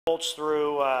bolts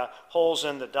through holes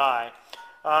in the die.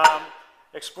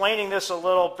 Explaining this a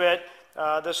little bit,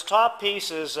 this top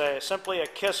piece is simply a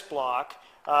kiss block.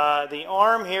 The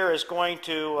arm here is going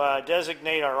to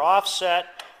designate our offset,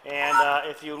 and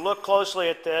if you look closely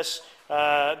at this,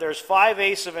 there's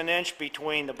 5/8 of an inch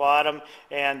between the bottom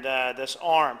and this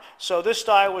arm. So this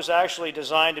die was actually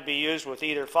designed to be used with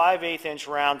either 5/8 inch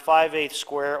round, 5/8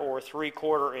 square, or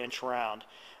 3/4 inch round.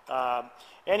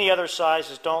 Any other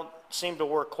sizes don't seem to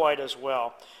work quite as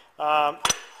well.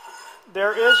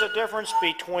 There is a difference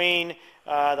between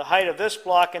the height of this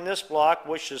block and this block,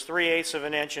 which is 3/8 of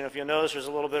an inch, and if you'll notice there's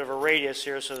a little bit of a radius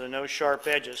here, so there are no sharp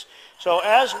edges. So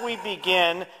as we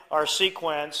begin our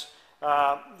sequence,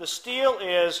 the steel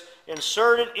is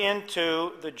inserted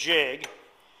into the jig,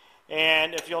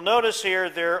 and if you'll notice here,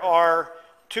 there are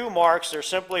 2 marks. They're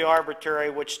simply arbitrary,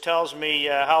 which tells me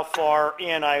how far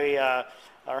in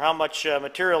or how much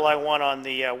material I want on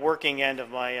the working end of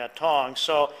my tong.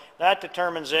 So that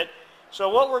determines it. So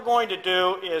what we're going to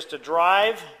do is to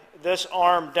drive this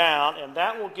arm down, and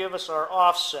that will give us our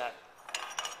offset.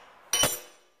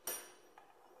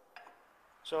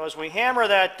 So as we hammer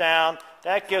that down,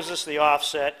 that gives us the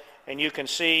offset, and you can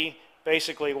see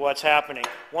basically what's happening.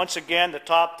 Once again, the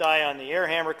top die on the air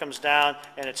hammer comes down,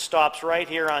 and it stops right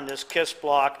here on this kiss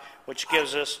block, which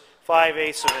gives us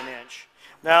 5/8 of an inch.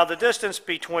 Now the distance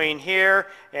between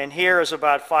here and here is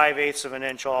about 5/8 of an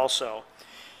inch also.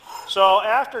 So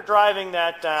after driving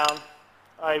that down,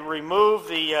 I remove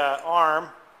the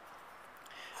arm.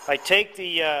 I take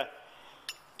the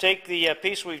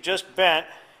piece we've just bent,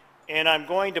 and I'm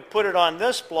going to put it on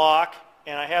this block,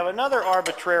 and I have another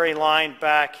arbitrary line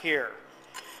back here.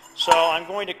 So I'm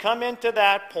going to come into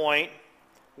that point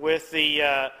with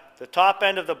the top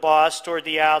end of the boss toward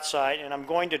the outside, and I'm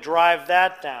going to drive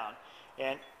that down.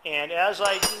 And as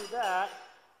I do that,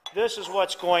 this is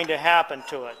what's going to happen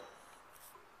to it.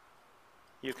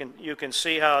 You can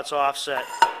see how it's offset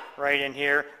right in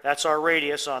here. That's our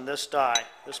radius on this die,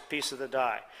 this piece of the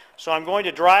die. So I'm going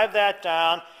to drive that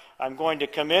down. I'm going to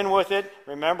come in with it.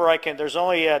 Remember, there's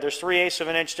 3/8 of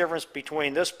an inch difference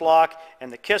between this block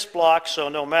and the kiss block, so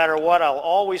no matter what, I'll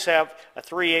always have a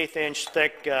 3/8 inch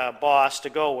thick boss to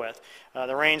go with.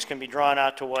 The reins can be drawn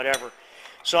out to whatever.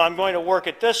 So I'm going to work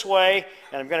it this way,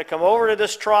 and I'm going to come over to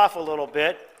this trough a little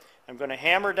bit. I'm going to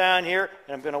hammer down here,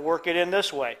 and I'm going to work it in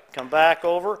this way. Come back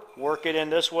over, work it in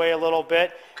this way a little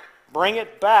bit, bring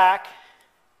it back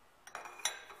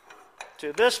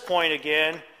to this point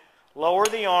again, lower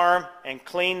the arm, and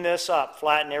clean this up,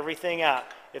 flatten everything out.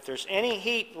 If there's any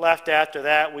heat left after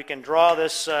that, we can draw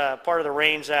this part of the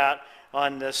reins out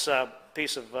on this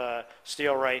piece of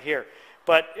steel right here.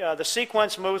 But the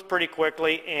sequence moves pretty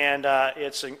quickly, and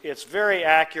it's very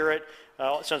accurate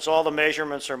since all the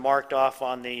measurements are marked off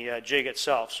on the jig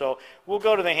itself. So we'll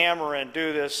go to the hammer and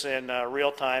do this in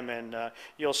real time, and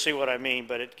you'll see what I mean,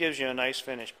 but it gives you a nice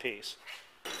finished piece.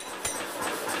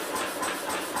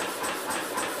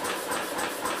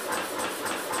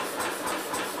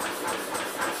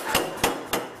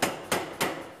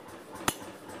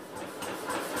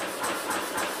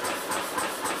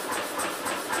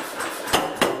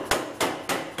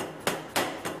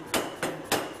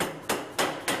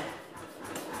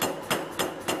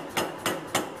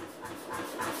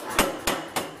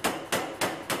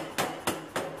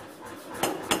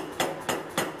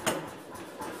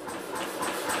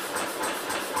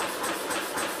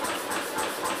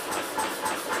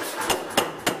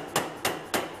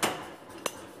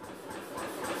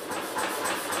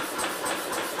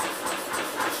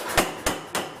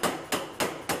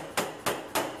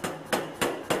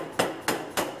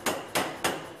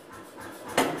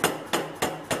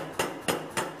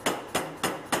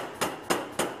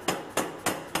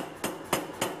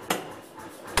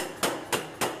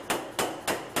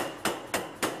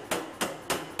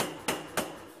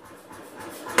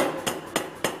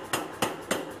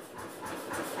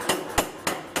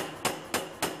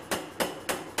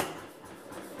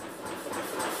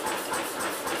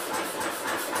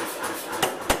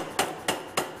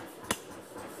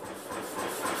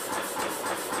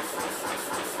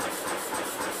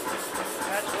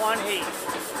 One heat.